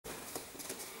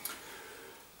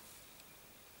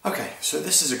Okay, so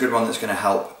this is a good one that's going to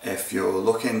help if you're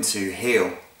looking to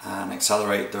heal and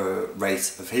accelerate the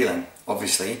rate of healing.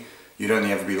 Obviously, you'd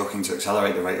only ever be looking to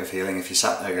accelerate the rate of healing if you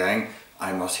sat there going,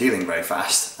 I'm not healing very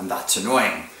fast, and that's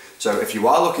annoying. So if you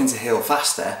are looking to heal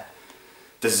faster,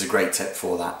 this is a great tip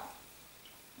for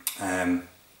that.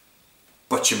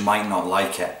 But you might not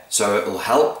like it. So it'll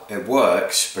help, it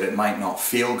works, but it might not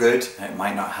feel good, and it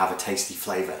might not have a tasty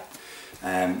flavour.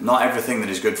 Not everything that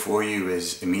is good for you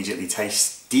is immediately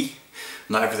tasty.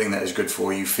 Not everything that is good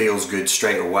for you feels good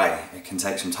straight away. It can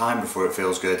take some time before it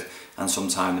feels good, and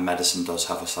sometimes the medicine does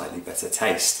have a slightly bitter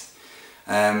taste.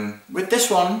 With this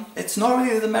one, it's not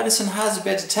really that the medicine has a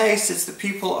bitter taste, it's that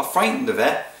people are frightened of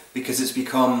it because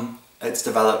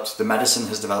the medicine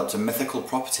has developed a mythical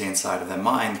property inside of their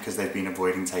mind because they've been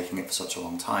avoiding taking it for such a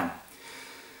long time.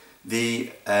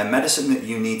 The medicine that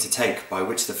you need to take, by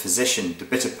which the physician, the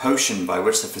bitter potion by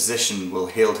which the physician will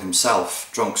heal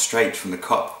himself, drunk straight from the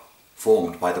cup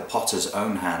formed by the potter's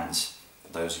own hands,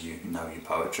 for those of you who know your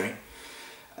poetry.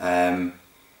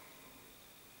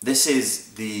 This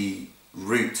is the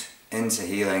route into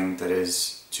healing that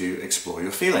is to explore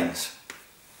your feelings.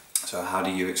 So how do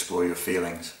you explore your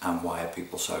feelings, and why are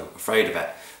people so afraid of it?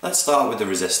 Let's start with the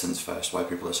resistance first, why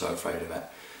people are so afraid of it.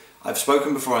 I've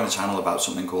spoken before on the channel about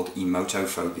something called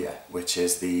emotophobia, which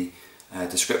is the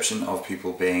description of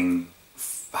people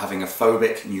having a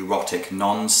phobic, neurotic,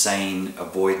 non-sane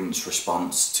avoidance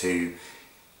response to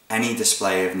any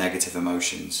display of negative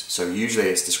emotions. So usually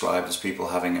it's described as people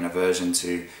having an aversion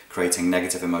to creating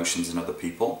negative emotions in other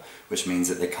people, which means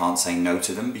that they can't say no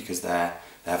to them because they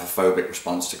have a phobic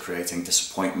response to creating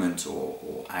disappointment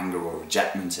or anger or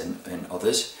rejection in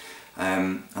others.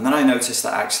 And then I noticed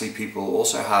that actually people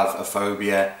also have a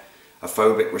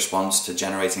phobic response to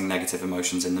generating negative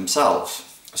emotions in themselves.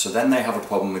 So then they have a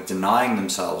problem with denying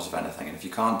themselves of anything. And if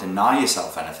you can't deny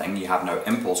yourself anything, you have no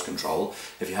impulse control.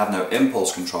 If you have no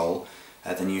impulse control,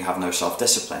 then you have no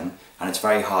self-discipline. And it's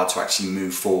very hard to actually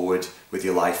move forward with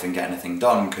your life and get anything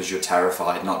done because you're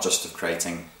terrified not just of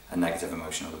creating a negative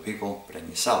emotion in other people, but in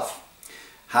yourself.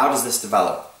 How does this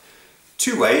develop?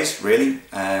 Two ways, really.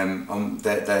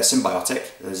 They're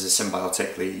symbiotic. There's a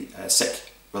symbiotically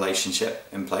sick relationship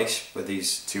in place with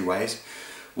these two ways.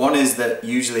 One is that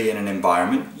usually in an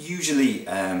environment, usually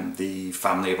the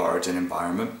family of origin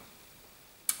environment,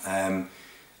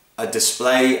 a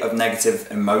display of negative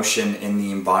emotion in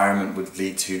the environment would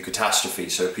lead to catastrophe.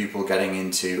 So people getting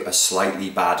into a slightly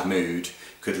bad mood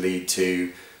could lead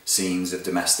to scenes of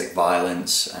domestic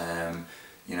violence,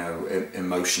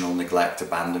 emotional neglect,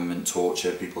 abandonment,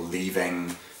 torture, people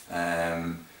leaving,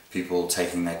 people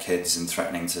taking their kids and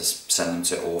threatening to send them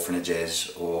to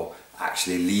orphanages, or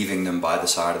actually leaving them by the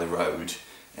side of the road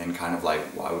in kind of like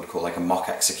what I would call like a mock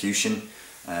execution.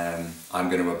 I'm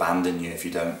going to abandon you if you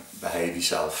don't behave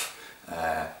yourself.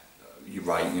 You're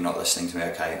right, you're not listening to me,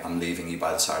 okay, I'm leaving you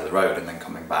by the side of the road, and then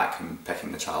coming back and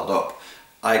picking the child up.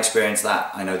 I experienced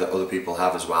that. I know that other people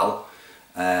have as well.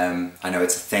 I know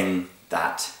it's a thing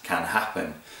that can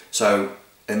happen. So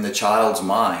in the child's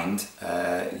mind,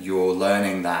 you're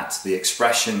learning that the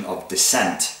expression of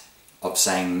dissent, of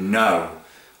saying no,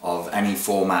 of any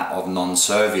format of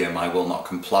non-serviam, I will not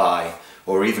comply,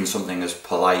 or even something as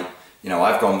polite,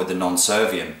 I've gone with the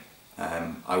non-serviam,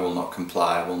 I will not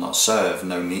comply, I will not serve,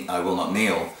 I will not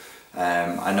kneel.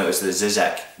 I noticed that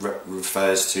Zizek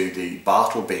refers to the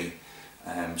Bartleby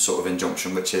sort of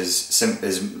injunction, which is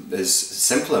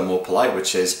simpler, more polite,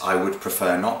 which is I would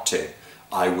prefer not to,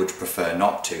 I would prefer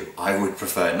not to, I would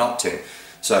prefer not to.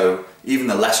 So even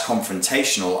the less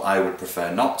confrontational I would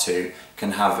prefer not to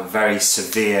can have a very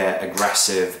severe,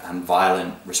 aggressive and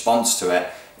violent response to it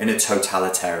in a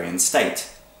totalitarian state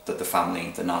that the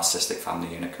narcissistic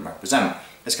family unit can represent.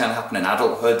 This can happen in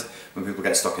adulthood when people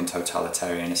get stuck in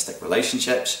totalitarianistic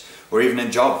relationships, or even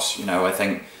in jobs. I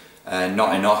think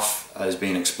not enough has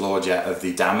been explored yet of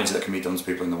the damage that can be done to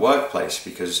people in the workplace,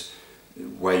 because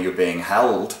where you're being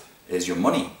held is your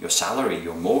money, your salary,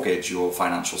 your mortgage, your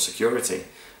financial security.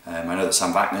 I know that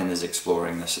Vaknin is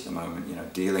exploring this at the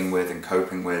moment, dealing with and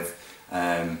coping with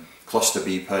cluster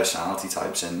B personality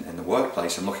types in the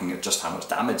workplace, and looking at just how much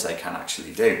damage they can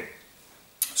actually do.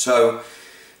 So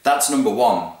that's number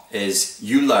one, is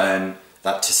you learn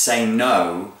that to say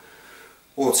no,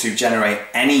 or to generate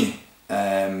any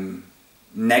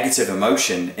negative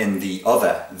emotion in the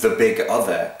other, the big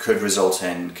other, could result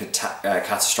in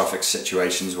catastrophic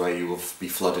situations where you will be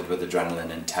flooded with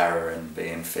adrenaline and terror and be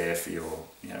in fear for your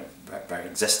very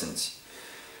existence.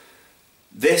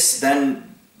 This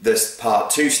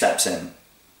part two steps in,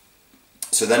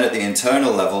 So then at the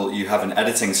internal level, you have an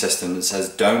editing system that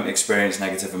says don't experience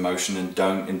negative emotion and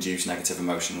don't induce negative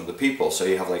emotion in other people. So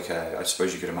you have like I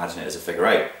suppose you could imagine it as a figure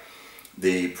 8.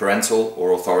 The parental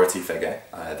or authority figure,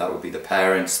 that would be the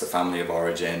parents, the family of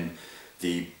origin,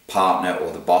 the partner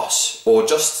or the boss, or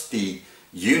just the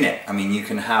unit. I mean, you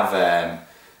can have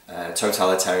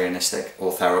totalitarianistic,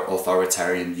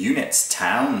 authoritarian units,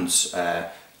 towns,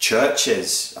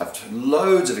 churches. I've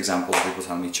loads of examples of people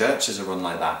telling me churches are run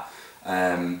like that.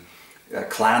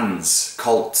 Clans,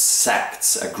 cults,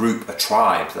 sects, a group, a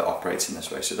tribe that operates in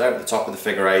this way. So they're at the top of the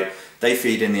figure 8. They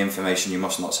feed in the information, you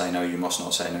must not say no, you must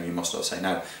not say no, you must not say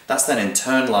no. That's then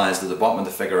internalized at the bottom of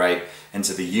the figure 8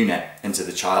 into the unit, into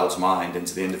the child's mind,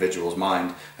 into the individual's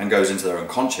mind, and goes into their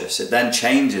unconscious. It then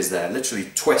changes their,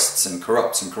 literally twists and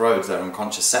corrupts and corrodes their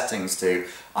unconscious settings to,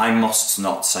 I must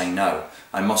not say no.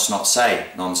 I must not say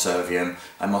non serviam.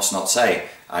 I must not say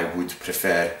I would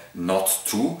prefer not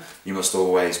to. You must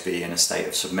always be in a state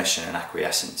of submission and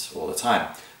acquiescence all the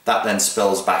time. That then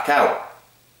spills back out,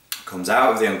 comes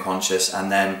out of the unconscious, and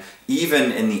then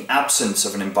even in the absence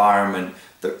of an environment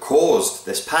that caused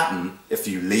this pattern, if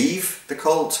you leave the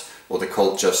cult, or the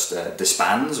cult just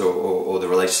disbands, or the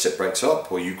relationship breaks up,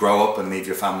 or you grow up and leave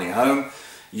your family home,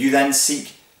 you then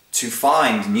seek to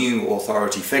find new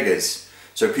authority figures.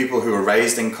 So people who are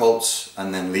raised in cults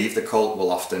and then leave the cult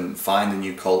will often find a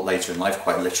new cult later in life.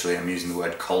 Quite literally, I'm using the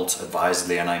word cult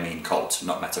advisedly, and I mean cult,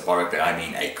 not metaphorically, I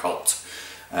mean a cult.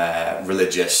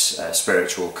 Religious,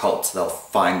 spiritual cult. They'll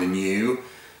find a new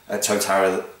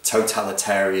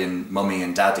totalitarian mummy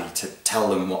and daddy to tell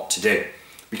them what to do,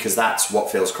 because that's what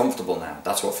feels comfortable now.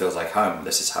 That's what feels like home.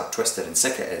 This is how twisted and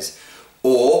sick it is.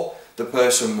 Or the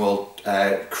person will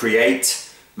create,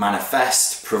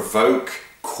 manifest, provoke,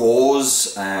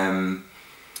 cause,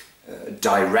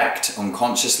 direct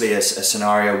unconsciously a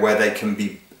scenario where they can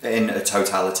be in a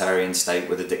totalitarian state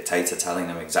with a dictator telling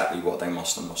them exactly what they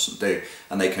must and mustn't do,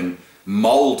 and they can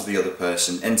mold the other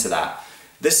person into that.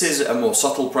 This is a more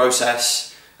subtle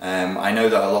process. I know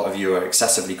that a lot of you are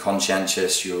excessively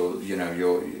conscientious.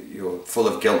 You're full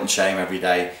of guilt and shame every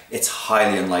day. It's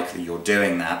highly unlikely you're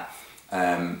doing that.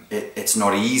 It's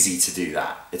not easy to do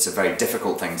that. It's a very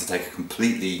difficult thing to take a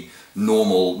completely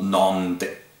normal,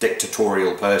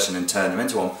 non-dictatorial person and turn them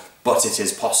into one, but it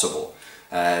is possible.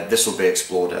 This will be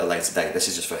explored at a later date. This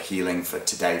is just for healing for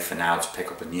today, for now, to pick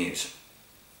up the news.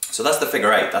 So that's the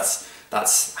figure 8.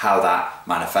 That's how that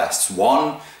manifests.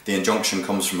 1, the injunction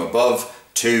comes from above.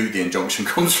 2, the injunction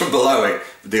comes from below it.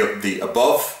 The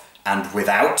above and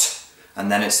without, and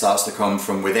then it starts to come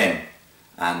from within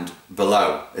and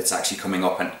below. It's actually coming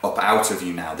up and up out of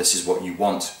you now. This is what you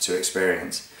want to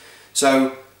experience.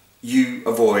 So you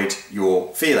avoid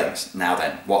your feelings. Now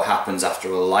then, what happens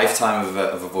after a lifetime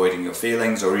of avoiding your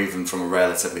feelings, or even from a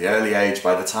relatively early age?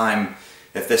 By the time,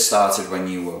 if this started when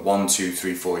you were 1, 2,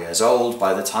 3, 4 years old,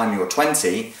 by the time you're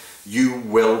 20, you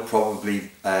will probably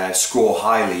score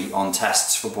highly on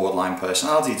tests for borderline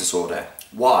personality disorder.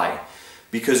 Why?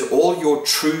 Because all your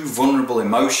true vulnerable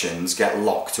emotions get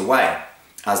locked away,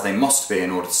 as they must be in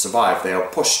order to survive. They are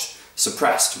pushed,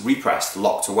 suppressed, repressed,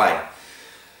 locked away.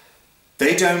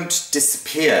 They don't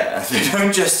disappear.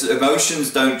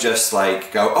 Emotions don't just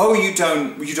like go, oh, you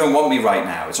don't want me right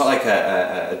now. It's not like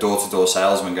a door-to-door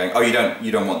salesman going, oh, you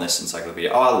don't want this encyclopedia.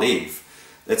 Oh, I'll leave.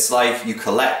 It's like you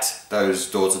collect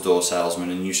those door-to-door salesmen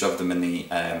and you shove them in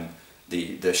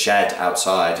the shed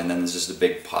outside, and then there's just a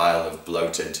big pile of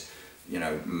bloated,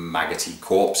 maggoty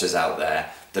corpses out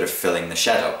there that are filling the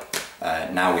shed up.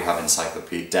 Now we have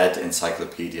dead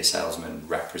encyclopedia salesmen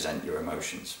represent your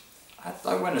emotions.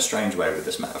 I went a strange way with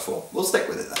this metaphor. We'll stick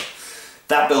with it then.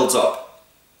 That builds up.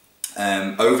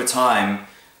 Over time,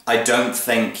 I don't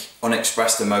think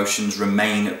unexpressed emotions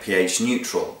remain at pH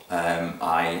neutral.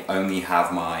 I only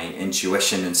have my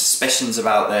intuition and suspicions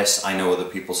about this. I know other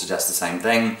people suggest the same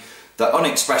thing. That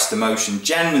unexpressed emotion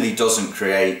generally doesn't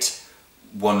create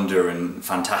wonder and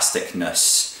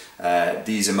fantasticness.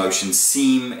 These emotions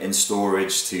seem in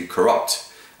storage to corrupt,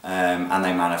 and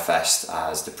they manifest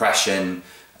as depression,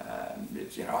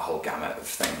 a whole gamut of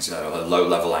things, a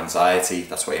low-level anxiety.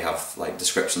 That's why you have like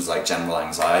descriptions like general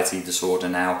anxiety disorder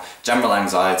now. General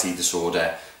anxiety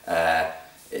disorder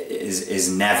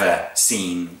is never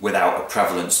seen without a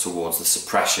prevalence towards the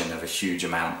suppression of a huge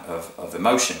amount of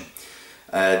emotion.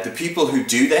 The people who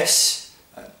do this,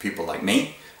 people like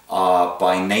me, are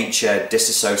by nature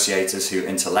disassociators who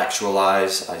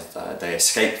intellectualize. They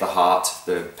escape the heart,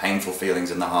 the painful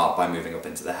feelings in the heart, by moving up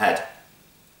into the head.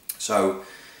 So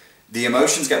the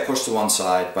emotions get pushed to one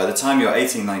side. By the time you're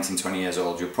 18, 19, 20 years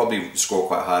old, you'll probably score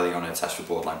quite highly on a test for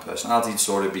borderline personality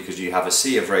disorder, because you have a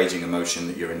sea of raging emotion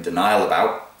that you're in denial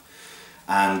about.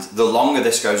 And the longer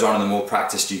this goes on and the more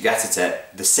practiced you get at it,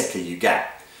 the sicker you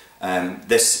get.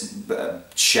 This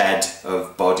shed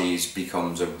of bodies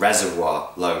becomes a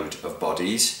reservoir load of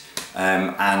bodies,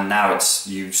 and now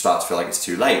you start to feel like it's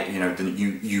too late. You know,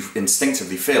 you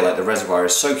instinctively feel like the reservoir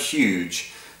is so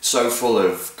huge, so full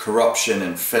of corruption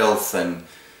and filth and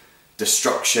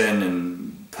destruction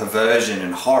and perversion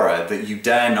and horror that you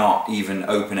dare not even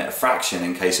open it a fraction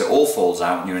in case it all falls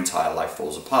out and your entire life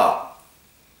falls apart.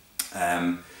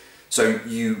 So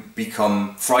you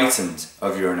become frightened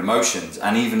of your own emotions,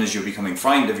 and even as you're becoming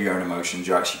frightened of your own emotions,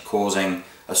 you're actually causing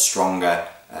a stronger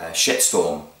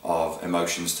shitstorm of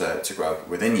emotions to grow up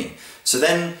within you. So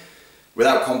then,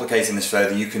 without complicating this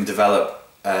further, you can develop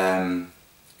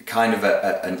kind of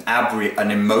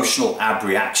an emotional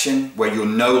abreaction where you're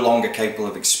no longer capable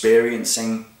of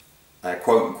experiencing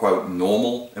quote-unquote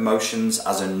normal emotions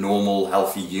as a normal,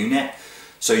 healthy unit.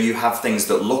 So you have things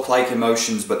that look like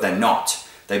emotions, but they're not.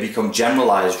 They become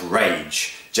generalized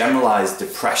rage, generalized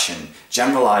depression,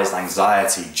 generalized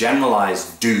anxiety,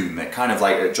 generalized doom. It kind of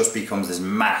like, it just becomes this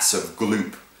massive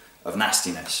gloop of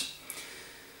nastiness.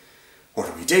 What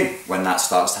do we do when that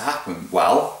starts to happen?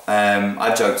 Well,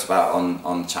 I've joked about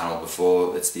on the channel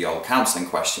before, it's the old counselling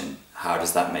question. How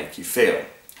does that make you feel?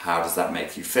 How does that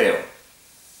make you feel?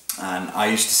 And I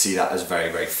used to see that as very,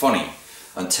 very funny,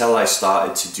 until I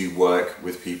started to do work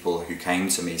with people who came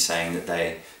to me saying that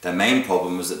their main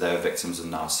problem was that they were victims of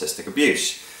narcissistic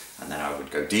abuse. And then I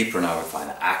would go deeper and I would find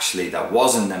that actually that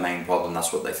wasn't their main problem,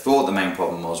 that's what they thought the main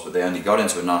problem was, but they only got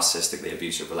into a narcissistically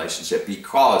abusive relationship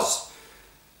because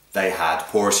they had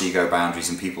porous ego boundaries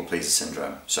and people pleaser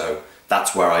syndrome. So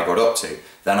that's where I got up to.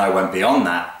 Then I went beyond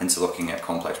that into looking at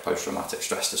complex post-traumatic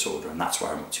stress disorder, and that's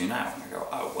where I'm up to now. And I go,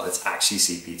 oh, well, it's actually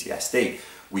CPTSD.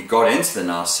 We got into the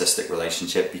narcissistic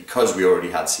relationship because we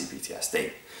already had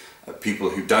CPTSD. People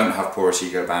who don't have porous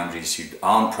ego boundaries, who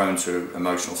aren't prone to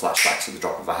emotional flashbacks at the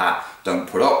drop of a hat, don't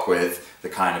put up with the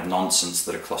kind of nonsense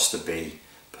that a cluster B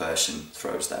person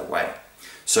throws their way.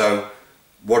 So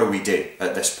what do we do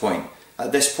at this point?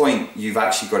 At this point, you've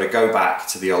actually got to go back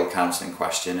to the old counselling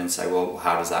question and say, well,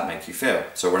 how does that make you feel?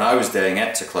 So when I was doing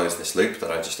it, to close this loop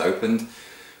that I just opened,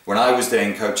 when I was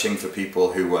doing coaching for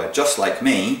people who were just like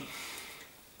me,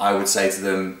 I would say to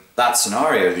them, that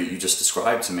scenario that you just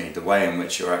described to me, the way in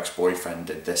which your ex-boyfriend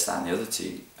did this, that and the other to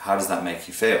you, how does that make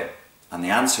you feel? And the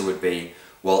answer would be,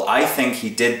 well, I think he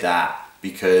did that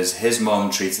because his mum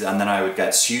treated, and then I would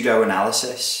get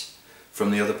pseudo-analysis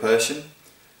from the other person,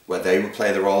 where they would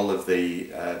play the role of the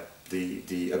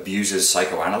abuser's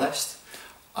psychoanalyst,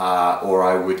 or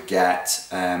I would get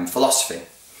philosophy.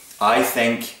 I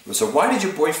think, so why did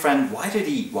your boyfriend, why did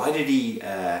he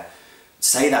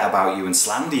say that about you and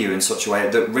slander you in such a way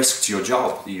that risked your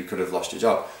job, that you could have lost your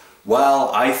job?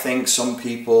 Well, I think some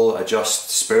people are just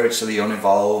spiritually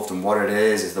unevolved, and what it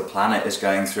is the planet is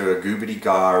going through a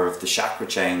goobity-gar of the chakra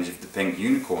change of the pink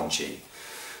unicorn chi.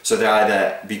 So they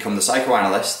either become the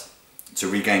psychoanalyst to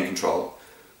regain control,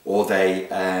 or they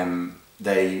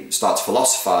start to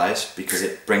philosophize because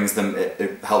it brings them,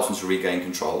 it helps them to regain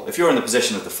control. If you're in the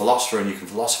position of the philosopher and you can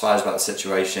philosophize about the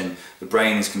situation, the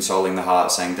brain is consoling the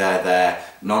heart, saying, there,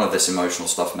 none of this emotional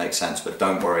stuff makes sense, but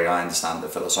don't worry, I understand the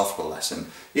philosophical lesson.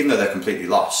 Even though they're completely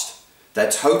lost.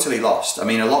 They're totally lost. I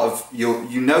mean, a lot of,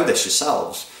 you know this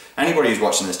yourselves. Anybody who's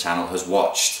watching this channel has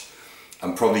watched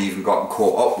and probably even gotten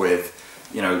caught up with,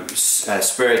 you know,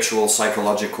 spiritual,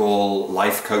 psychological,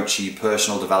 life coachy,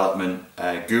 personal development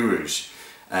gurus.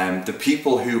 The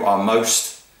people who are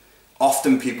most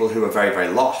often people who are very, very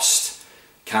lost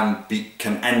can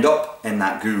end up in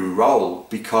that guru role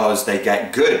because they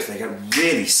get good, they get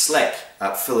really slick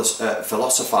at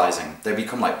philosophizing. They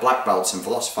become like black belts in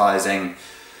philosophizing,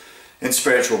 in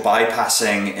spiritual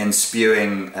bypassing, in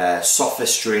spewing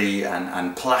sophistry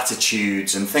and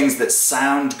platitudes and things that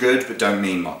sound good but don't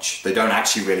mean much. They don't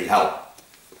actually really help.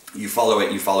 You follow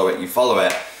it, you follow it, you follow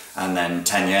it, and then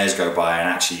 10 years go by and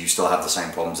actually you still have the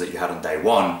same problems that you had on day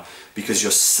one because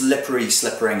you're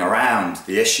slippering around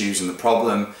the issues and the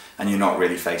problem, and you're not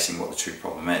really facing what the true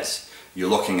problem is. You're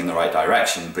looking in the right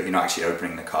direction, but you're not actually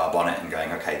opening the car bonnet and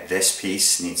going, okay, this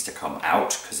piece needs to come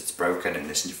out because it's broken and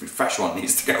this fresh one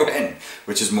needs to go in,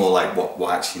 which is more like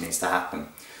what actually needs to happen.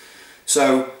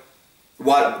 So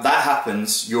while that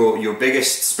happens, your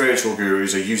biggest spiritual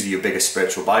gurus are usually your biggest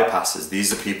spiritual bypassers.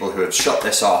 These are people who have shut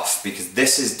this off because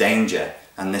this is danger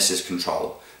and this is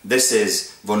control. This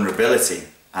is vulnerability.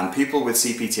 And people with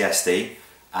CPTSD,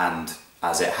 and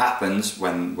as it happens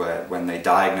when they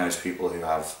diagnose people who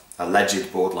have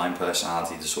alleged borderline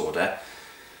personality disorder,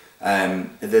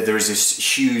 There is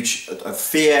this huge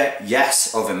fear,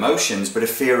 yes, of emotions, but a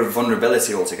fear of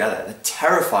vulnerability altogether. They're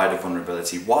terrified of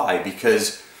vulnerability. Why?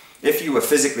 Because if you were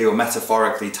physically or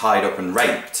metaphorically tied up and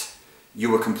raped, you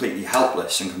were completely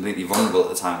helpless and completely vulnerable at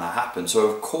the time that happened. So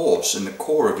of course, in the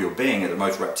core of your being, at the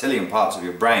most reptilian parts of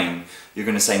your brain, you're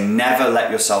going to say, never let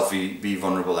yourself be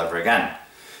vulnerable ever again.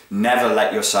 Never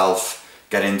let yourself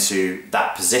get into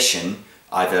that position,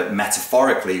 either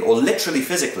metaphorically or literally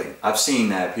physically. I've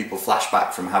seen people flash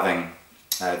back from having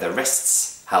their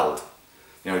wrists held.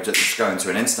 You know, just go into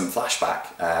an instant flashback.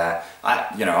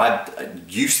 I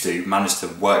used to manage to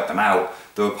work them out.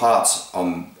 There were parts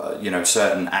on,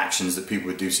 certain actions that people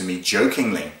would do to me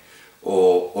jokingly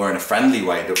or in a friendly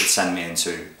way that would send me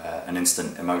into an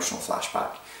instant emotional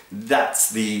flashback.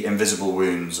 That's the invisible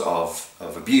wounds of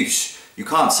abuse. You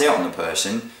can't see it on the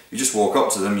person. You just walk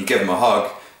up to them, you give them a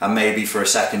hug, and maybe for a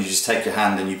second you just take your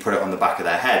hand and you put it on the back of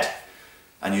their head.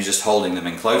 And you're just holding them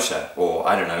in closer. Or,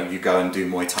 I don't know, you go and do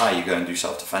Muay Thai, you go and do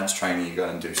self-defense training, you go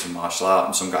and do some martial art,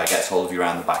 and some guy gets hold of you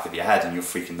around the back of your head and you're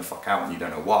freaking the fuck out and you don't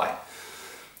know why.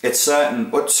 It's certain,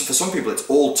 but for some people it's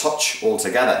all touch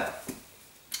altogether.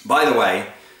 By the way,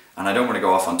 and I don't want to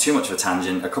go off on too much of a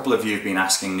tangent, a couple of you have been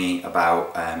asking me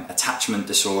about attachment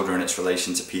disorder and its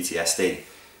relation to PTSD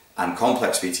and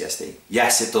complex PTSD.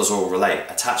 Yes, it does all relate.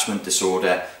 Attachment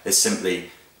disorder is simply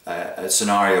a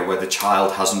scenario where the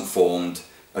child hasn't formed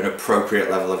an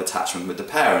appropriate level of attachment with the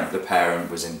parent. The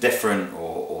parent was indifferent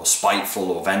or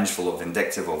spiteful or vengeful or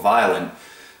vindictive or violent,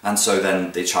 and so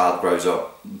then the child grows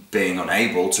up being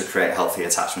unable to create healthy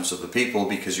attachments with other people,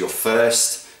 because your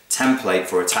first template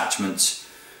for attachments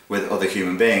with other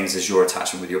human beings is your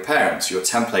attachment with your parents. Your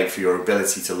template for your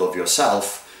ability to love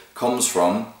yourself comes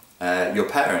from your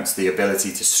parents. The ability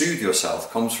to soothe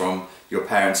yourself comes from your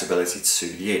parents' ability to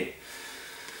soothe you.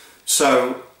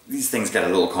 So these things get a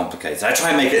little complicated. I try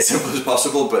and make it as simple as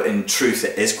possible, but in truth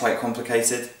it is quite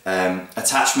complicated.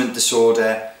 Attachment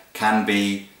disorder can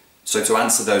be, so to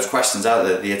answer those questions out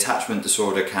there, the attachment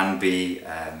disorder can be,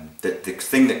 the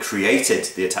thing that created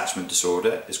the attachment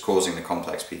disorder is causing the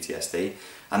complex PTSD,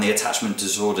 and the attachment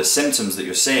disorder symptoms that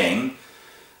you're seeing,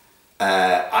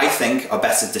 I think, are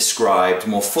better described,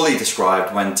 more fully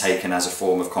described when taken as a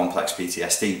form of complex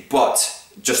PTSD, but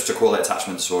just to call it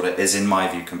attachment disorder is, in my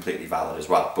view, completely valid as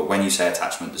well. But when you say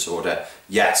attachment disorder,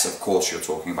 yes, of course you're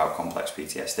talking about complex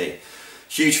PTSD.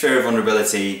 Huge fear of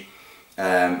vulnerability,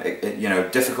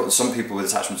 difficult. Some people with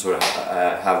attachment disorder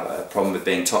have a problem with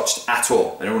being touched at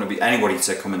all. They don't want to be anybody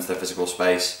to come into their physical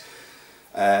space.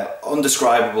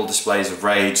 Undescribable displays of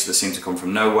rage that seem to come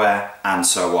from nowhere, and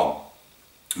so on.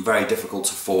 Very difficult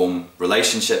to form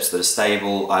relationships that are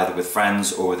stable, either with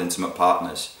friends or with intimate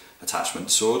partners. Attachment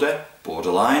disorder,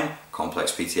 borderline,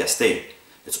 complex PTSD.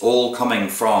 It's all coming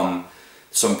from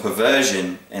some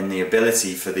perversion in the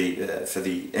ability for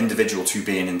the individual to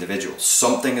be an individual.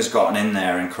 Something has gotten in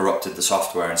there and corrupted the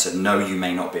software and said, no, you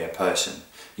may not be a person.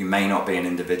 You may not be an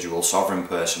individual sovereign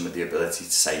person with the ability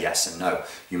to say yes and no.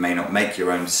 You may not make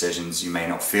your own decisions. You may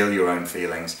not feel your own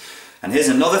feelings. And here's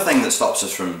another thing that stops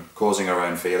us from causing our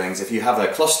own feelings. If you have a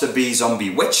cluster B zombie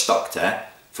witch doctor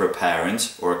for a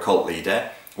parent or a cult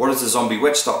leader, what does the zombie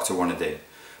witch doctor want to do?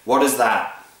 What is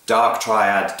that dark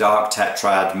triad, dark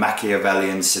tetrad,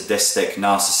 Machiavellian, sadistic,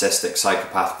 narcissistic,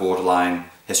 psychopath, borderline,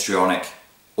 histrionic,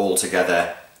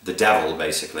 altogether, the devil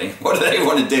basically? What do they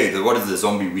want to do? What is the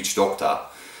zombie witch doctor?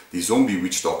 The zombie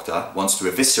witch doctor wants to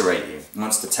eviscerate you,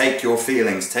 wants to take your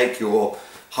feelings, take your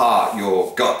heart,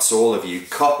 your guts, all of you,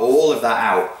 cut all of that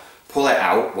out, pull it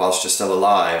out whilst you're still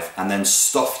alive, and then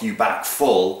stuff you back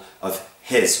full of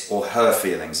his or her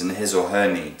feelings and his or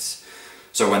her needs.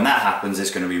 So when that happens,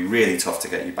 it's going to be really tough to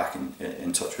get you back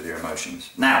in touch with your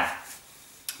emotions. Now,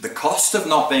 the cost of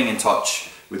not being in touch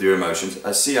with your emotions,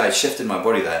 I shifted my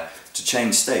body there to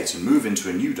change states and move into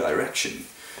a new direction.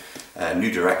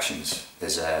 New directions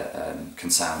can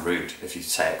sound rude if you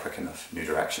say it quick enough. New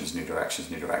directions, new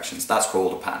directions, new directions. That's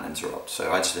called a pattern interrupt.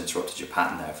 So I just interrupted your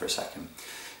pattern there for a second.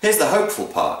 Here's the hopeful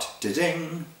part.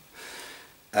 Da-ding.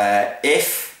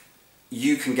 If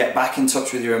you can get back in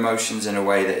touch with your emotions in a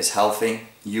way that is healthy,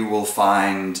 you will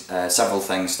find several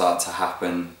things start to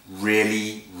happen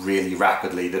really, really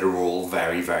rapidly that are all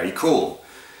very, very cool.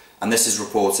 And this is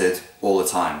reported all the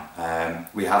time.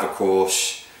 We have a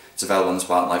course, it's available on the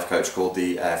Spartan Life Coach, called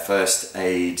the First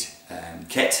Aid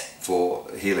Kit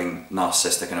for Healing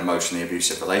Narcissistic and Emotionally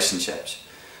Abusive Relationships.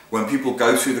 When people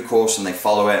go through the course and they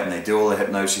follow it and they do all the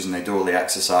hypnosis and they do all the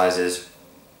exercises,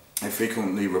 they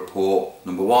frequently report,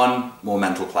 number one, more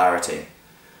mental clarity.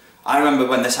 I remember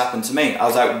when this happened to me, I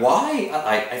was like,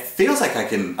 why? It feels like I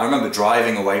remember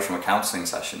driving away from a counselling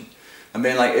session and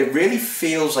being like, it really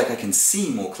feels like I can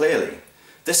see more clearly.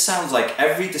 This sounds like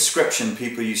every description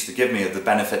people used to give me of the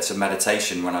benefits of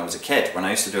meditation when I was a kid. When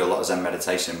I used to do a lot of Zen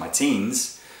meditation in my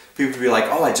teens, people would be like,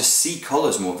 oh, I just see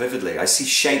colours more vividly, I see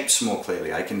shapes more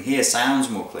clearly, I can hear sounds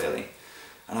more clearly.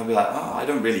 And I'd be like, oh, I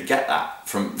don't really get that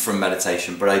from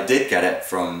meditation, but I did get it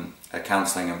from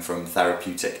counselling and from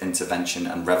therapeutic intervention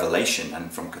and revelation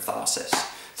and from catharsis,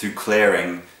 through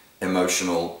clearing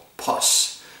emotional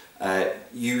pus.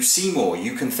 You see more,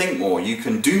 you can think more, you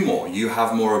can do more, you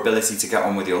have more ability to get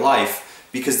on with your life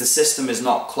because the system is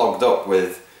not clogged up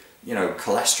with, you know,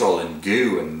 cholesterol and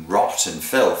goo and rot and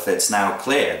filth. It's now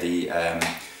clear.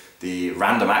 The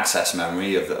random access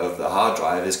memory of the hard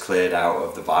drive is cleared out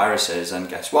of the viruses, and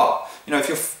guess what? You know, if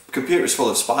your computer is full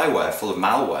of spyware, full of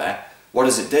malware, what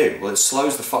does it do? Well, it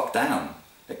slows the fuck down.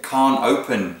 It can't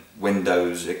open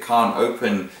Windows, it can't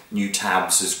open new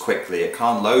tabs as quickly, it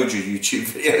can't load your YouTube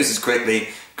videos as quickly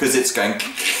because it's going,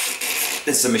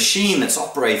 it's a machine that's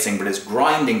operating, but it's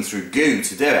grinding through goo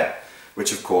to do it,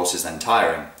 which of course is then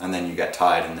tiring, and then you get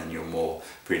tired and then you're more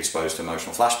predisposed to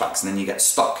emotional flashbacks, and then you get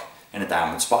stuck in a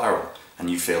downward spiral and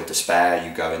you feel despair.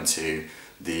 You go into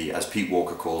the, as Pete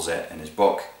Walker calls it in his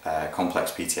book,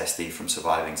 Complex PTSD from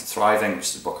Surviving to Thriving,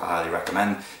 which is a book I highly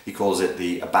recommend. He calls it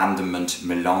the abandonment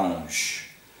melange,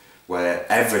 where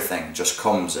everything just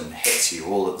comes and hits you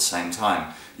all at the same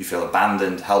time. You feel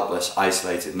abandoned, helpless,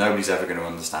 isolated, nobody's ever going to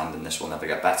understand, and this will never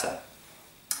get better.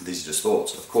 These are just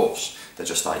thoughts, of course, they're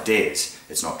just ideas.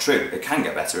 It's not true. It can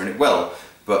get better, and it will,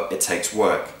 but it takes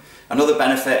work. Another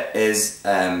benefit is,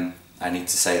 I need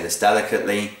to say this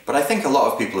delicately, but I think a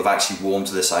lot of people have actually warmed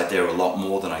to this idea a lot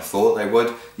more than I thought they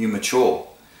would. You mature.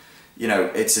 You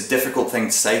know, it's a difficult thing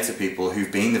to say to people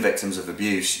who've been the victims of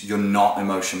abuse. You're not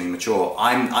emotionally mature.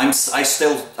 I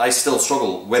still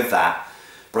struggle with that,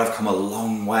 but I've come a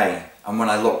long way. And when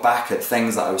I look back at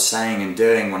things that I was saying and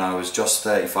doing when I was just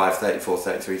 35, 34,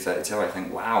 33, 32, I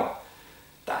think, wow,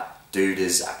 that dude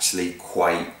is actually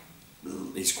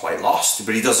he's quite lost,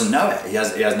 but he doesn't know it. He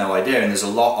has no idea, and there's a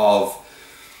lot of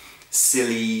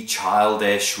silly,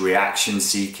 childish,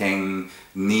 reaction-seeking,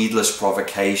 needless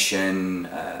provocation,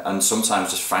 and sometimes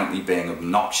just frankly being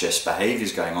obnoxious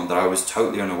behaviours going on that I was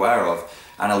totally unaware of,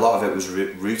 and a lot of it was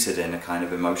rooted in a kind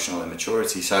of emotional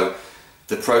immaturity. So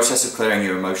the process of clearing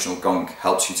your emotional gunk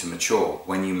helps you to mature.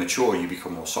 When you mature, you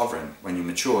become more sovereign. When you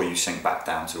mature, you sink back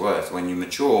down to earth. When you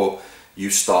mature, you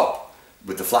stop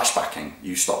with the flashbacking.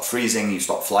 You stop freezing, you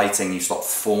stop flighting, you stop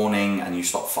fawning, and you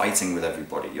stop fighting with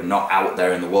everybody. You're not out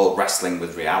there in the world wrestling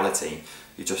with reality.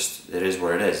 You just, it is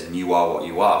where it is, and you are what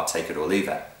you are, take it or leave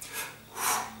it.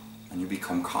 And you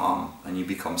become calm, and you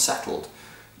become settled.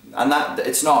 And that,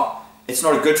 it's not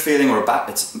a good feeling or a bad,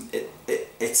 it's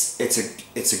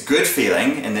a good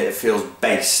feeling in that it feels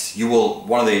based. You will,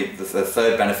 the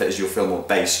third benefit is you'll feel more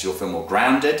based, you'll feel more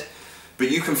grounded,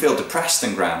 but you can feel depressed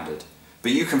and grounded.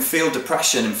 But you can feel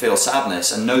depression and feel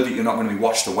sadness and know that you're not going to be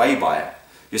washed away by it.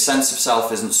 Your sense of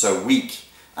self isn't so weak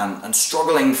and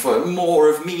struggling for more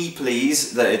of me,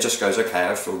 please, that it just goes, okay,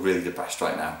 I feel really depressed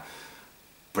right now,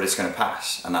 but it's going to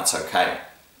pass, and that's okay.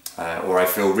 Or I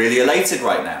feel really elated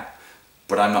right now,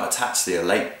 but I'm not attached to the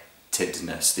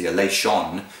elatedness, the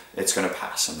elation. It's going to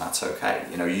pass, and that's okay.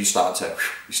 You know, you start to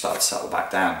settle back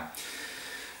down.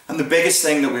 And the biggest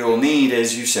thing that we all need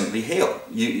is you simply heal.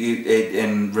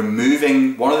 In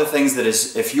removing, one of the things that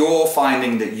is, if you're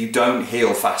finding that you don't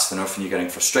heal fast enough and you're getting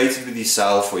frustrated with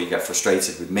yourself, or you get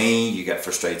frustrated with me, you get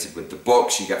frustrated with the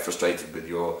books, you get frustrated with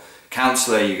your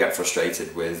counsellor, you get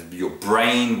frustrated with your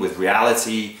brain, with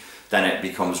reality, then it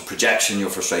becomes projection. You're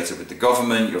frustrated with the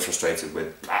government, you're frustrated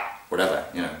with whatever,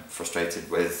 you know,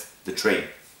 frustrated with the tree.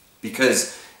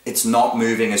 Because it's not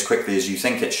moving as quickly as you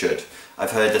think it should.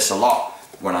 I've heard this a lot.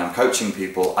 When I'm coaching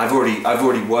people, I've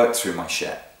already worked through my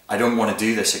shit. I don't want to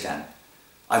do this again.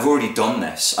 I've already done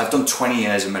this. I've done 20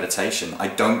 years of meditation. I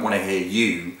don't want to hear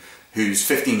you, who's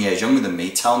 15 years younger than me,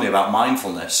 tell me about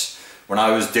mindfulness when I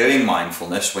was doing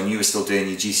mindfulness when you were still doing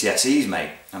your GCSEs,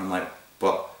 mate. And I'm like,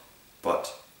 but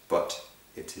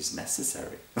it is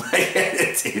necessary.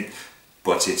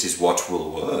 But it is what will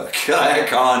work. I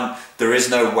can't, there is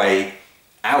no way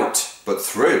out but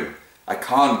through. I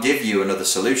can't give you another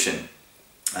solution.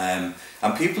 And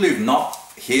people who've not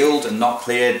healed and not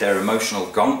cleared their emotional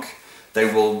gunk,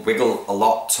 they will wiggle a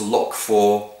lot to look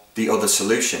for the other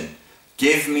solution.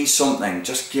 Give me something,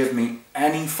 just give me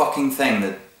any fucking thing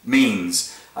that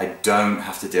means I don't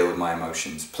have to deal with my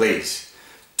emotions, please.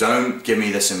 Don't give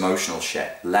me this emotional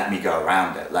shit. Let me go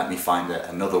around it. Let me find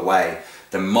another way.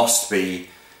 There must be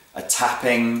a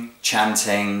tapping,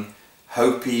 chanting,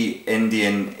 Hopi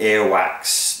Indian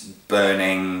earwax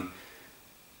burning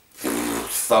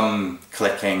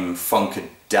thumb-clicking,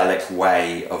 funkadelic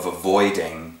way of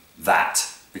avoiding that,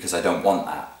 because I don't want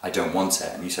that. I don't want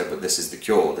it. And you say, but this is the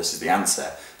cure, this is the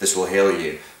answer, this will heal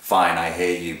you. Fine, I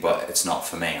hear you, but it's not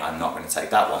for me. I'm not going to take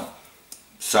that one.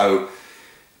 So,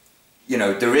 you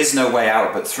know, there is no way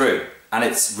out but through. And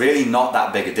it's really not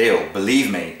that big a deal. Believe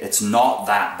me, it's not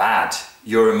that bad.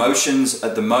 Your emotions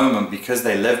at the moment, because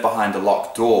they live behind a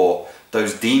locked door,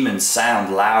 those demons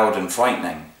sound loud and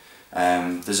frightening.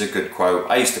 There's a good quote.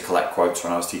 I used to collect quotes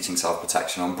when I was teaching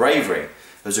self-protection on bravery.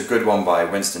 There's a good one by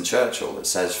Winston Churchill that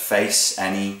says, face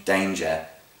any danger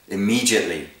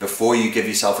immediately. Before you give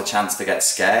yourself a chance to get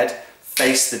scared,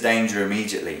 face the danger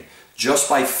immediately. Just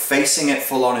by facing it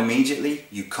full on immediately,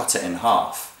 you cut it in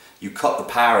half. You cut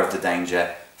the power of the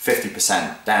danger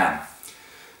 50% down.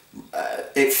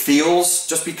 It feels,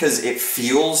 just because it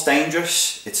feels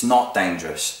dangerous, it's not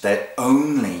dangerous. They're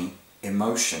only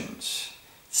emotions.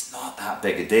 It's not that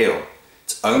big a deal.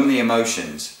 It's only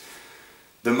emotions.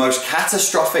 The most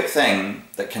catastrophic thing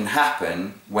that can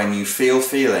happen when you feel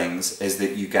feelings is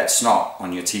that you get snot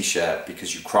on your t-shirt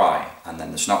because you cry, and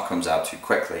then the snot comes out too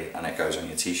quickly and it goes on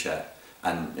your t-shirt.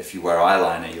 And if you wear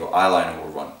eyeliner, your eyeliner will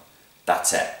run.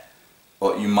 That's it.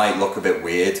 But you might look a bit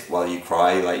weird while you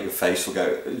cry, like your face will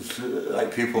go,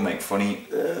 like people make funny,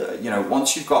 you know,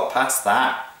 once you've got past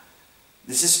that,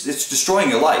 it's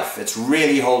destroying your life. It's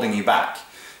really holding you back.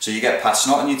 So you get past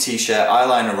snot on your t-shirt,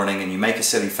 eyeliner running, and you make a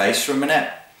silly face for a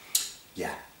minute.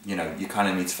 Yeah, you know, you kind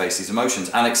of need to face these emotions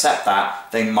and accept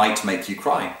that they might make you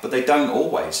cry, but they don't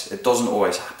always. It doesn't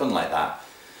always happen like that.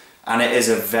 And it is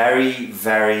a very,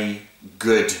 very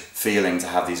good feeling to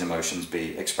have these emotions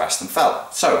be expressed and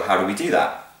felt. So how do we do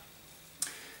that?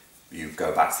 You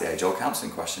go back to the age-old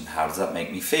counselling question, how does that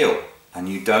make me feel? And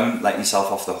you don't let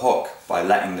yourself off the hook by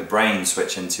letting the brain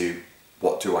switch into,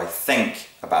 what do I think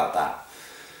about that?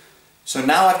 So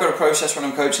now I've got a process when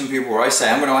I'm coaching people where I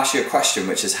say, I'm going to ask you a question,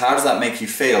 which is, how does that make you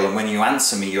feel? And when you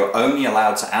answer me, you're only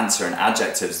allowed to answer in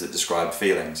adjectives that describe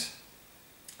feelings.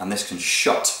 And this can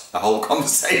shut the whole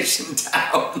conversation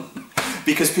down.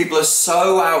 Because people are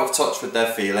so out of touch with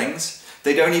their feelings,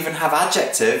 they don't even have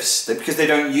adjectives, because they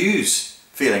don't use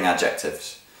feeling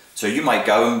adjectives. So you might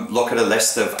go and look at a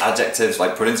list of adjectives,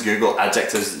 like put into Google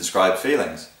adjectives that describe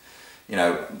feelings. You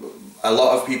know, a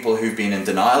lot of people who've been in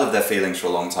denial of their feelings for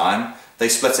a long time, they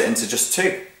split it into just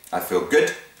two. I feel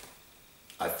good,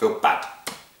 I feel bad.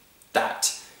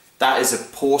 That is a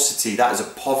paucity, that is a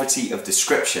poverty of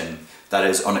description that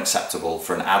is unacceptable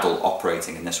for an adult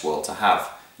operating in this world to have.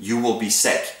 You will be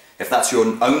sick. If that's your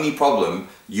only problem,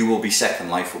 you will be sick and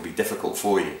life will be difficult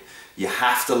for you. You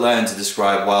have to learn to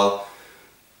describe, well,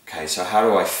 okay, so how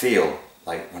do I feel?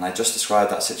 Like when I just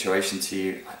described that situation to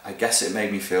you, I guess it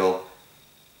made me feel,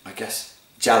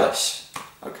 jealous.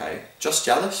 Okay, just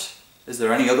jealous? Is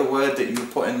there any other word that you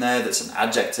would put in there that's an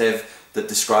adjective that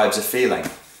describes a feeling?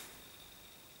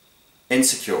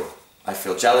 Insecure. I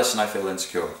feel jealous and I feel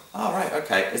insecure. Oh, right,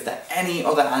 okay. Is there any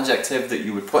other adjective that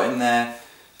you would put in there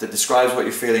that describes what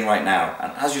you're feeling right now?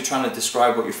 And as you're trying to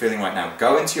describe what you're feeling right now,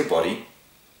 go into your body,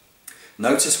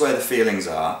 notice where the feelings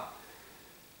are,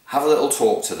 have a little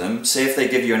talk to them, see if they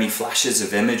give you any flashes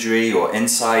of imagery or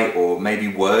insight, or maybe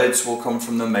words will come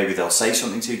from them, maybe they'll say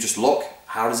something to you. Just look,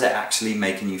 how does it actually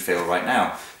making you feel right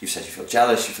now? You've said you feel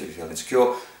jealous, you feel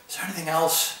insecure. Is there anything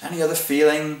else? Any other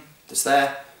feeling that's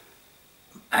there?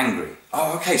 Angry.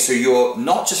 Oh, okay, so you're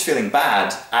not just feeling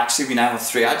bad, actually we now have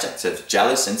three adjectives: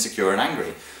 jealous, insecure, and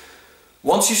angry.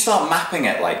 Once you start mapping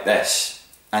it like this,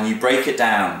 and you break it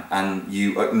down, and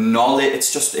you acknowledge,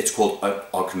 it's called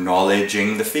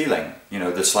acknowledging the feeling. You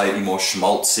know, the slightly more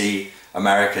schmaltzy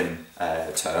American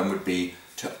term would be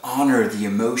to honor the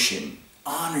emotion.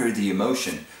 Honor the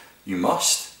emotion. You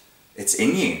must. It's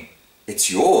in you. It's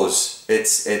yours.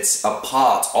 It's a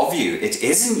part of you. It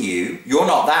isn't you. You're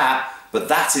not that. But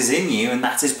that is in you, and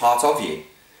that is part of you.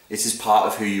 It is part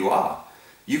of who you are.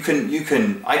 I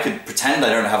could pretend I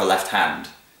don't have a left hand.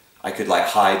 I could like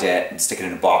hide it and stick it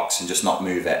in a box and just not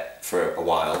move it for a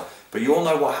while. But you all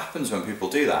know what happens when people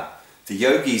do that. The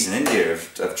yogis in India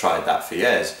have tried that for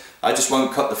years. I just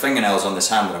won't cut the fingernails on this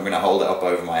hand and I'm going to hold it up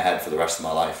over my head for the rest of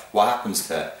my life. What happens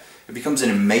to it? It becomes an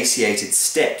emaciated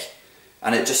stick,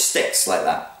 and it just sticks like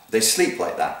that. They sleep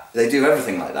like that. They do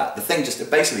everything like that. The thing it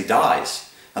basically dies.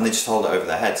 And they just hold it over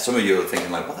their head. Some of you are thinking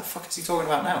like, what the fuck is he talking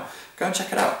about now? Go and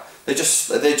check it out. They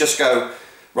just go,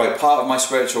 right, part of my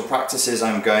spiritual practice is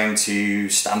I'm going to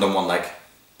stand on one leg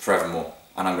forevermore.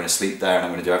 And I'm going to sleep there and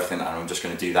I'm going to do everything and I'm just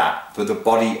going to do that. But the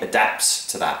body adapts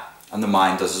to that. And the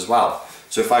mind does as well.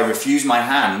 So if I refuse my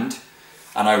hand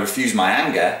and I refuse my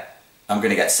anger I'm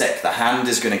going to get sick. The hand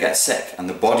is going to get sick, and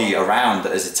the body around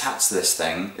that is attached to this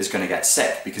thing is going to get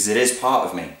sick because it is part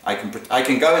of me. I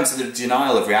can go into the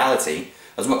denial of reality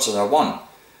as much as I want,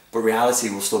 but reality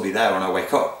will still be there when I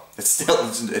wake up.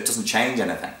 It doesn't change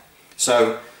anything.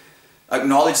 So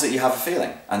acknowledge that you have a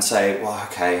feeling and say, well,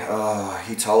 okay, oh,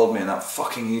 he told me in that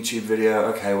fucking YouTube video,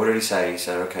 okay, what did he say? He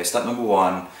said, okay, step number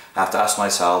one, I have to ask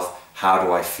myself, how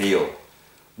do I feel?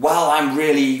 Well, I'm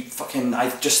really fucking, I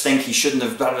just think he shouldn't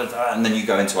have, blah, blah, blah, and then you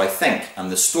go into I think,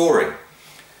 and the story.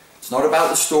 It's not about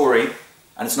the story,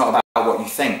 and it's not about what you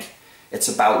think. It's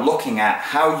about looking at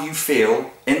how you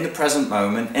feel in the present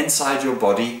moment, inside your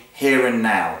body, here and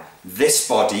now. This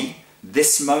body,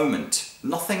 this moment,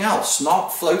 nothing else. Not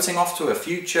floating off to a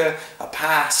future, a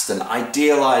past, an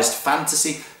idealized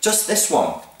fantasy, just this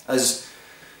one. As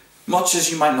much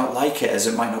as you might not like it, as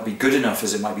it might not be good enough,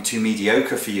 as it might be too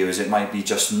mediocre for you, as it might be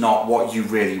just not what you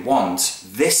really want,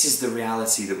 this is the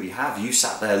reality that we have. You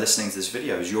sat there listening to this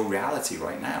video is your reality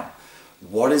right now.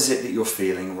 What is it that you're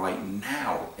feeling right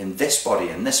now, in this body,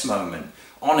 in this moment?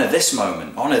 Honour this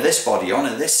moment, honour this body,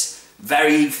 honour this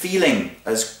very feeling,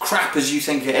 as crap as you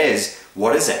think it is.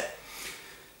 What is it?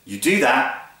 You do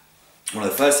that, one of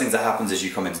the first things that happens is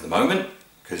you come into the moment,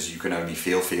 because you can only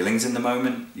feel feelings in the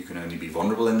moment, you can only be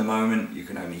vulnerable in the moment, you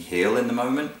can only heal in the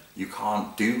moment. You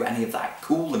can't do any of that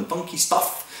cool and funky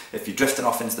stuff if you're drifting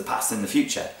off into the past and the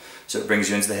future. So it brings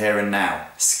you into the here and now.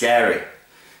 Scary.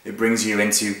 It brings you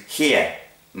into here,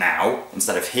 now,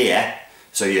 instead of here.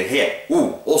 So you're here,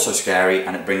 ooh, also scary,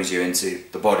 and it brings you into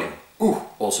the body. Ooh,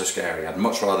 also scary. I'd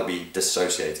much rather be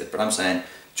dissociated, but I'm saying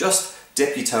just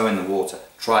dip your toe in the water,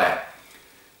 try it.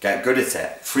 Get good at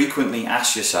it. Frequently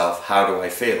ask yourself, how do I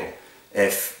feel?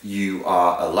 If you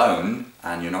are alone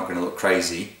and you're not going to look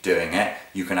crazy doing it,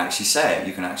 you can actually say it.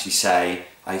 You can actually say,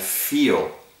 I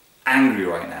feel angry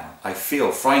right now. I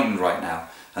feel frightened right now.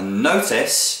 And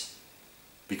notice,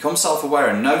 become self-aware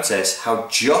and notice how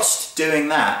just doing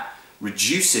that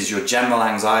reduces your general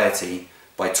anxiety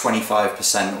by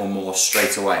 25% or more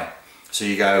straight away. So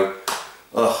you go,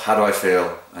 oh, how do I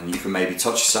feel? And you can maybe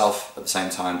touch yourself at the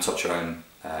same time, touch your own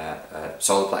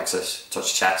solar plexus,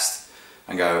 touch chest,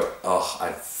 and go,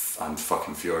 oh, I'm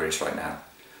fucking furious right now.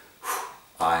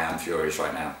 I am furious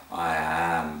right now. I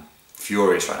am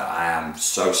furious right now. I am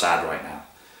so sad right now.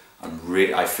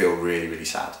 I feel really, really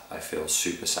sad. I feel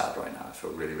super sad right now. I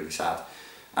feel really, really sad.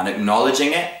 And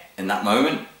acknowledging it in that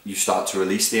moment, you start to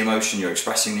release the emotion, you're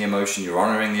expressing the emotion, you're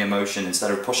honouring the emotion, instead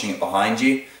of pushing it behind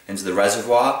you into the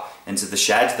reservoir, into the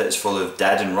shed that is full of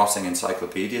dead and rotting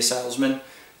encyclopedia salesmen.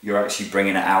 You're actually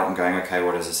bringing it out and going, okay,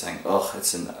 what is this thing? Ugh,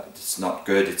 it's not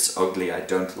good, it's ugly, I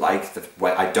don't like the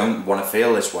way, I don't want to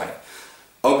feel this way.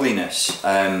 Ugliness.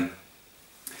 There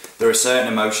are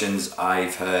certain emotions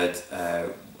I've heard,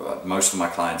 most of my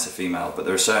clients are female, but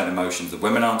there are certain emotions that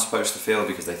women aren't supposed to feel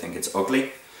because they think it's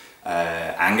ugly.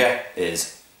 Anger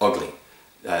is ugly.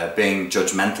 Being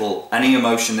judgmental, any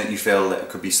emotion that you feel that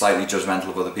could be slightly judgmental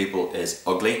of other people is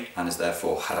ugly and is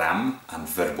therefore haram and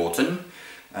verboten.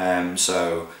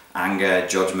 So anger,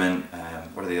 judgment,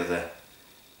 what are the other?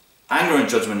 Anger and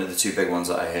judgment are the two big ones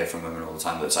that I hear from women all the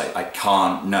time. That's like, I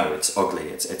can't, no, it's ugly,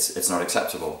 it's not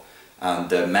acceptable. And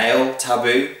the male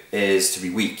taboo is to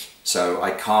be weak. So I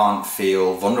can't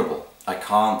feel vulnerable, I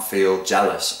can't feel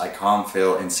jealous, I can't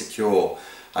feel insecure,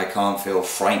 I can't feel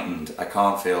frightened, I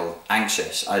can't feel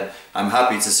anxious. I'm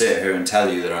happy to sit here and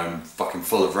tell you that I'm fucking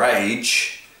full of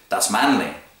rage. That's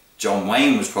manly. John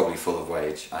Wayne was probably full of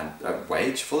rage.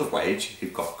 Full of rage? He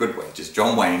got good wages.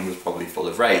 John Wayne was probably full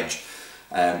of rage.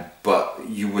 But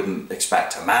you wouldn't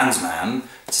expect a man's man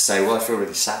to say, well, I feel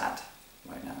really sad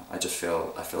right now. I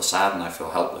feel sad and I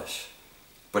feel helpless.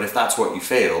 But if that's what you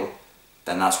feel,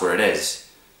 then that's where it is.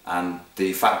 And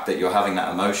the fact that you're having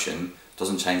that emotion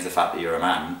doesn't change the fact that you're a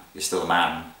man. You're still a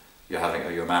man. You're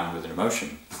a man with an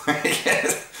emotion.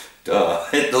 Duh.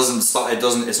 It doesn't stop.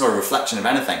 It's not a reflection of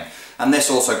anything. And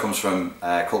this also comes from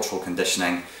cultural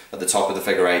conditioning at the top of the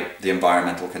figure eight, the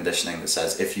environmental conditioning that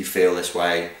says if you feel this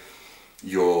way,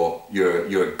 you're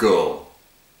a girl,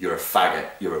 you're a faggot,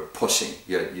 you're a pussy.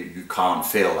 You can't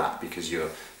feel that because you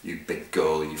big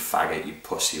girl, you faggot, you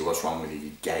pussy. What's wrong with you?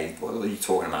 You gay. What are you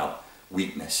talking about?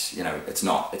 Weakness. You know, it's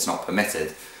not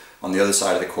permitted. On the other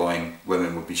side of the coin,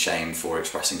 women would be shamed for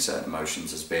expressing certain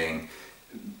emotions as being,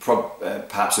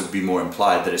 perhaps it would be more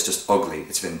implied that it's just ugly,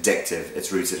 it's vindictive,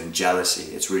 it's rooted in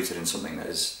jealousy, it's rooted in something that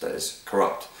is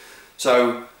corrupt.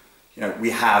 So, you know,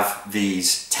 we have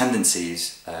these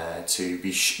tendencies to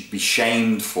be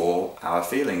shamed for our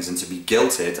feelings and to be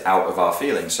guilted out of our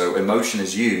feelings. So emotion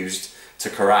is used to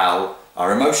corral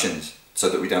our emotions so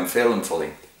that we don't feel them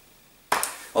fully.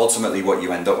 Ultimately what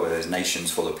you end up with is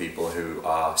nations full of people who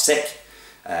are sick,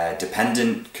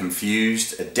 dependent,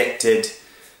 confused, addicted,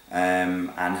 and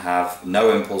have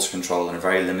no impulse control and a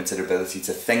very limited ability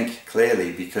to think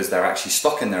clearly because they're actually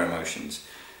stuck in their emotions,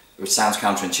 which sounds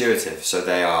counterintuitive. So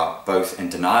they are both in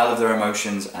denial of their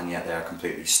emotions and yet they are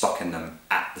completely stuck in them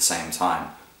at the same time.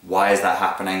 Why is that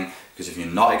happening? Because if you're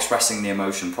not expressing the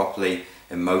emotion properly,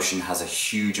 emotion has a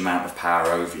huge amount of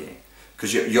power over you.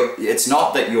 Because it's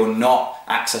not that you're not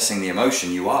accessing the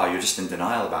emotion, you're just in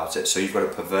denial about it. So you've got a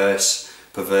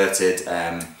perverted,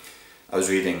 I was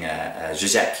reading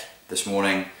Zizek this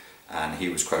morning, and he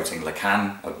was quoting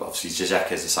Lacan. Obviously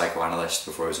Zizek is a psychoanalyst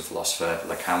before he was a philosopher.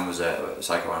 Lacan was a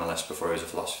psychoanalyst before he was a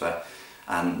philosopher.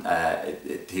 And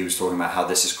he was talking about how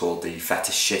this is called the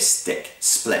fetishistic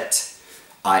split.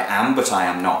 I am, but I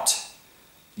am not.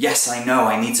 Yes, I know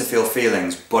I need to feel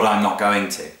feelings, but I'm not going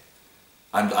to.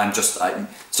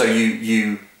 So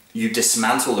you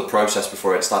dismantle the process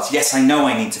before it starts. Yes, I know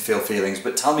I need to feel feelings,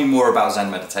 but tell me more about Zen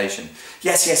meditation.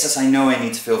 Yes, I know I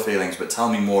need to feel feelings, but tell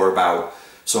me more about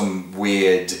some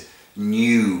weird,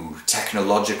 new,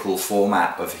 technological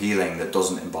format of healing that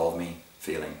doesn't involve me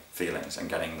feeling feelings and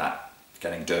getting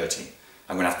dirty.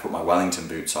 I'm going to have to put my Wellington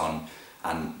boots on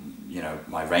and, you know,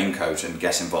 my raincoat and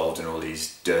get involved in all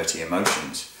these dirty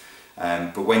emotions.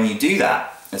 But when you do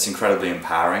that, it's incredibly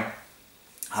empowering.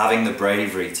 Having the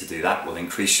bravery to do that will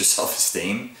increase your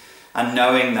self-esteem, and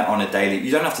knowing that on a daily,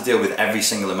 you don't have to deal with every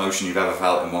single emotion you've ever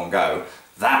felt in one go.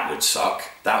 That would suck,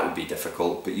 that would be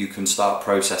difficult, but you can start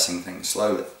processing things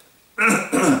slowly.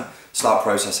 Start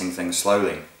processing things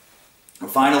slowly. The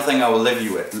final thing I will leave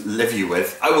you with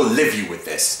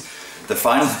this. The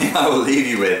final thing I will leave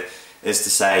you with is to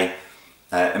say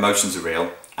emotions are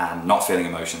real, and not feeling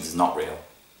emotions is not real.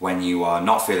 When you are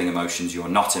not feeling emotions, you are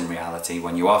not in reality.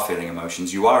 When you are feeling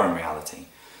emotions, you are in reality.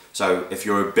 So if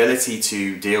your ability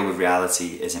to deal with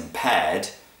reality is impaired,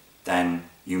 then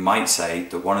you might say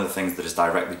that one of the things that is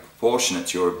directly proportionate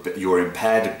to your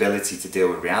impaired ability to deal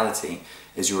with reality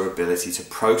is your ability to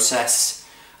process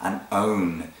and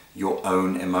own your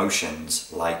own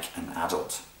emotions like an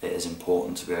adult. It is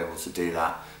important to be able to do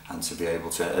that and to be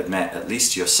able to admit, at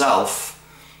least to yourself,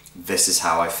 this is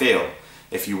how I feel.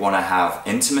 If you want to have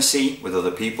intimacy with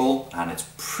other people, and it's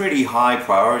pretty high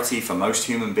priority for most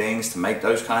human beings to make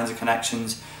those kinds of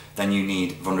connections, then you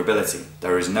need vulnerability.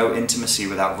 There is no intimacy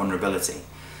without vulnerability.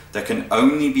 There can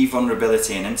only be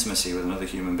vulnerability and intimacy with another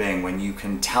human being when you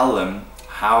can tell them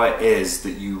how it is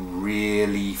that you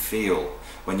really feel.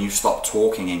 When you stop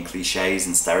talking in cliches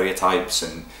and stereotypes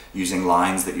and using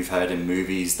lines that you've heard in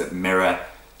movies that mirror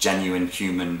genuine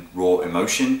human raw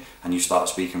emotion, and you start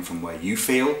speaking from where you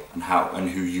feel and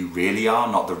who you really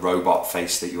are, not the robot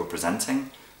face that you're presenting,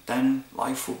 then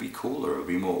life will be cooler, it'll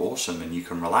be more awesome, and you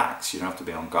can relax. You don't have to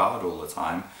be on guard all the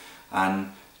time,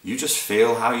 and you just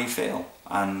feel how you feel,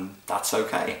 and that's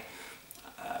okay.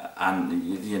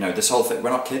 And you know, this whole thing, we're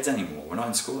not kids anymore, we're not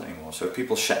in school anymore, so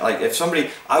people like, if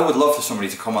somebody, I would love for somebody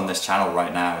to come on this channel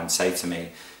right now and say to me,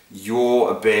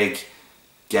 you're a big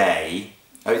gay.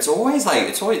 It's always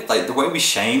like the way we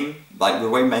shame, like the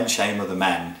way men shame other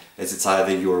men, is it's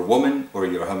either you're a woman or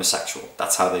you're a homosexual.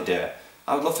 That's how they do it.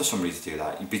 I would love for somebody to do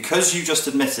that. Because you just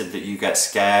admitted that you get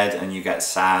scared and you get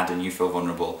sad and you feel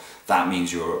vulnerable, that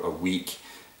means you're a weak,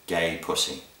 gay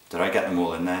pussy. Did I get them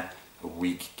all in there? A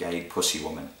weak, gay pussy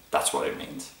woman. That's what it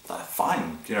means.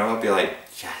 Fine. You know, I'll be like,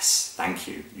 yes, thank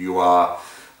you. You are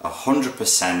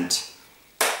 100%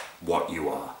 what you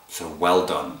are. So well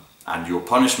done. And your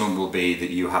punishment will be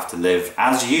that you have to live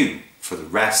as you for the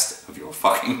rest of your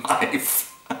fucking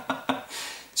life.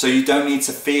 So you don't need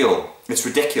to feel. It's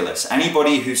ridiculous.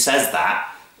 Anybody who says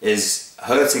that is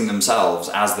hurting themselves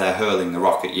as they're hurling the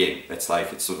rock at you. It's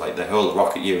sort of like they hurl the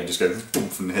rock at you and just go boom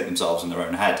and hit themselves in their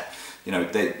own head. You know,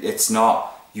 it's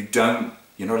not, you're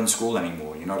not in school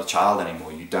anymore. You're not a child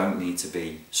anymore. You don't need to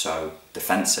be so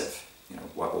defensive. You know,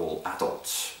 we're all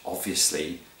adults.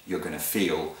 Obviously, you're going to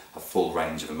feel a full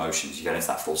range of emotions. You get into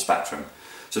that full spectrum.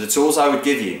 So the tools I would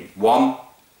give you: 1,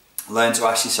 learn to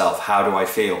ask yourself, how do I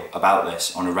feel about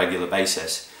this on a regular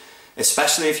basis?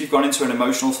 Especially if you've gone into an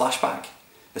emotional flashback.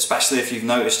 Especially if you've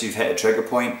noticed you've hit a trigger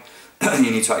point.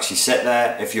 You need to actually sit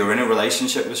there. If you're in a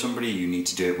relationship with somebody, you need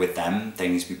to do it with them. They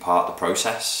need to be part of the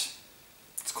process.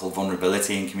 It's called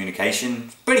vulnerability and communication.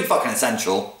 It's pretty fucking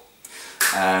essential.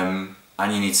 And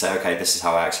you need to say, okay, this is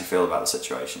how I actually feel about the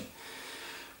situation.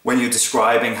 When you're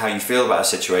describing how you feel about a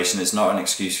situation, it's not an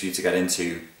excuse for you to get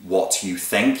into what you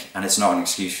think, and it's not an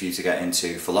excuse for you to get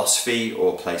into philosophy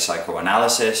or play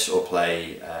psychoanalysis or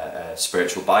play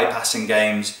spiritual bypassing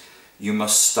games. You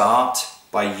must start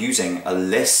by using a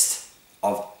list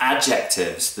of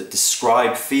adjectives that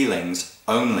describe feelings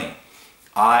only.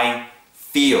 I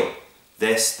feel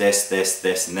this, this, this,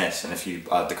 this, and this. And if you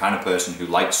are the kind of person who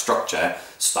likes structure,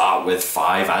 start with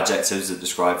 5 adjectives that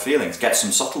describe feelings. Get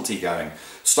some subtlety going.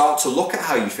 Start to look at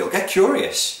how you feel. Get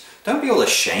curious. Don't be all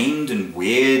ashamed and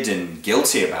weird and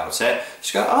guilty about it.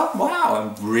 Just go, oh wow,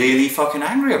 I'm really fucking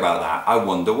angry about that. I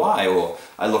wonder why. Or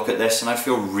I look at this and I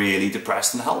feel really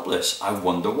depressed and helpless. I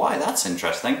wonder why. That's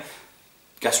interesting.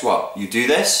 Guess what? You do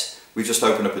this, we just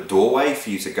open up a doorway for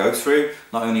you to go through.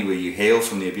 Not only will you heal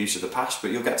from the abuse of the past,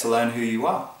 but you'll get to learn who you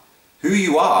are. Who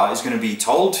you are is going to be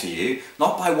told to you,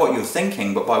 not by what you're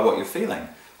thinking, but by what you're feeling.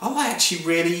 Oh, I actually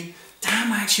really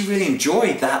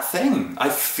enjoyed that thing. I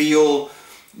feel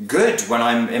good when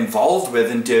I'm involved with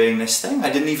and doing this thing.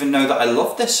 I didn't even know that I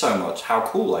loved this so much. How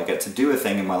cool, I get to do a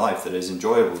thing in my life that is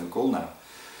enjoyable and cool now.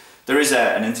 There is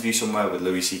an interview somewhere with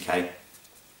Louis C.K.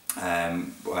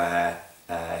 Where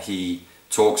he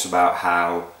talks about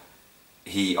how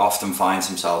he often finds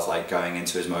himself like going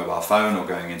into his mobile phone or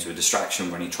going into a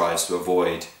distraction when he tries to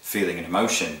avoid feeling an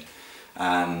emotion.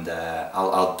 And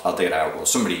I'll dig it out, or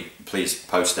somebody please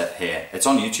post it here. It's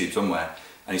on YouTube somewhere.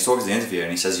 And he's talking to the interviewer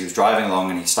and he says he was driving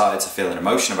along and he started to feel an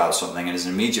emotion about something, and his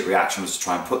immediate reaction was to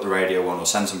try and put the radio on or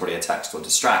send somebody a text or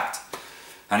distract.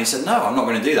 And he said, no, I'm not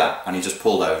going to do that. And he just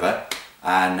pulled over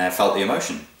and felt the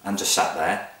emotion and just sat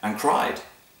there and cried.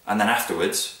 And then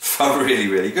afterwards felt really,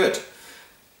 really good.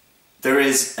 There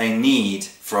is a need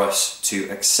for us to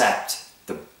accept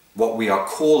what we are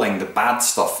calling the bad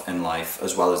stuff in life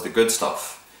as well as the good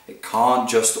stuff. It can't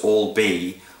just all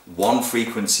be one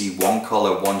frequency, one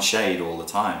colour, one shade all the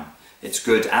time. It's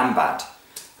good and bad.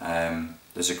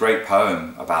 There's a great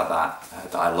poem about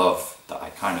that that I love, that I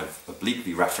kind of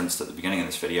obliquely referenced at the beginning of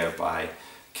this video, by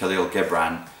Khalil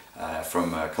Gibran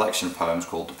from a collection of poems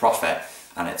called The Prophet,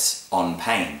 and it's on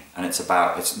pain. And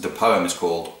the poem is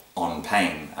called On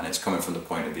Pain, and it's coming from the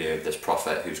point of view of this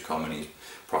prophet who's come and he's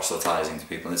proselytizing to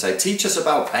people and they say, teach us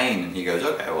about pain, and he goes,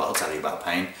 okay, well, I'll tell you about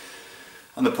pain.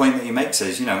 And the point that he makes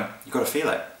is, you know, you've got to feel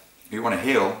it. If you want to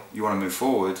heal, you want to move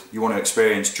forward, you want to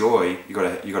experience joy, you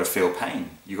got to feel pain.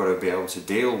 You got to be able to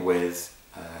deal with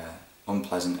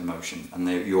unpleasant emotion, and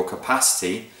your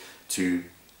capacity to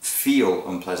feel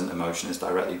unpleasant emotion is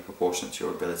directly proportionate to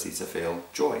your ability to feel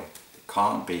joy. It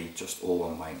can't be just all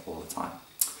one way all the time.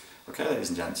 Okay, ladies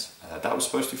and gents, that was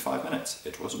supposed to be 5 minutes.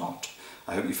 It was not.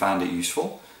 I hope you found it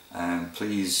useful.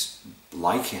 Please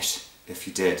like it if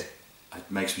you did. It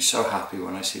makes me so happy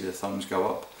when I see the thumbs go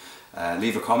up.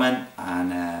 Leave a comment,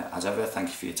 and as ever, thank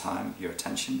you for your time, your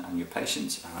attention and your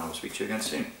patience, and I will speak to you again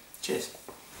soon. Cheers.